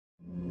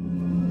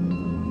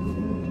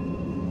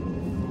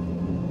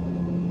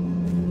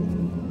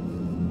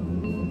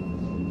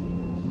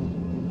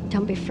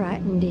Don't be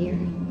frightened, dear.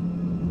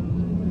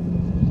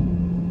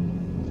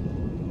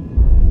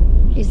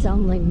 It's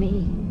only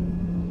me.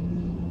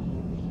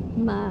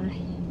 My.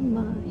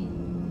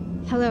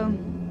 Hello.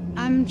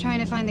 I'm trying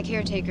to find the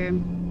caretaker.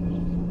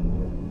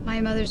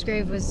 My mother's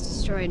grave was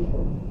destroyed.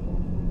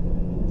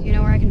 Do you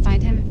know where I can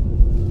find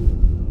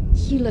him?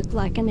 You look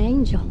like an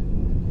angel.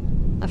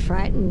 A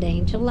frightened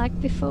angel like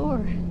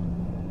before.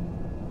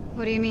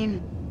 What do you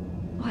mean?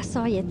 Oh, I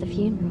saw you at the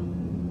funeral.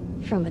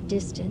 From a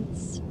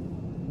distance.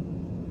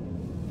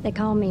 They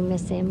call me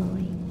Miss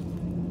Emily.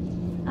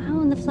 I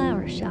own the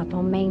flower shop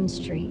on Main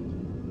Street.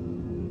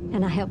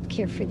 And I help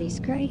care for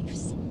these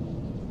graves.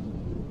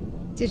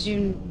 Did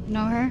you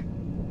know her?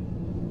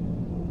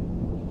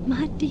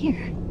 My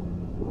dear.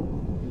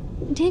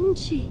 Didn't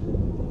she?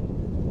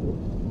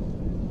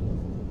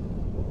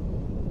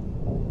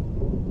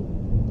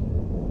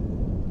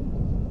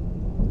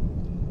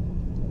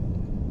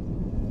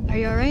 Are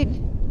you alright?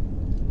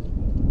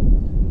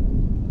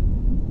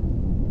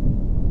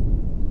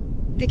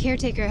 The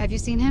caretaker, have you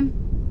seen him?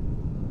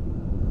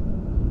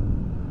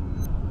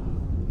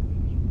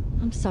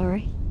 I'm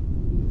sorry.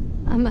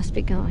 I must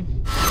be going.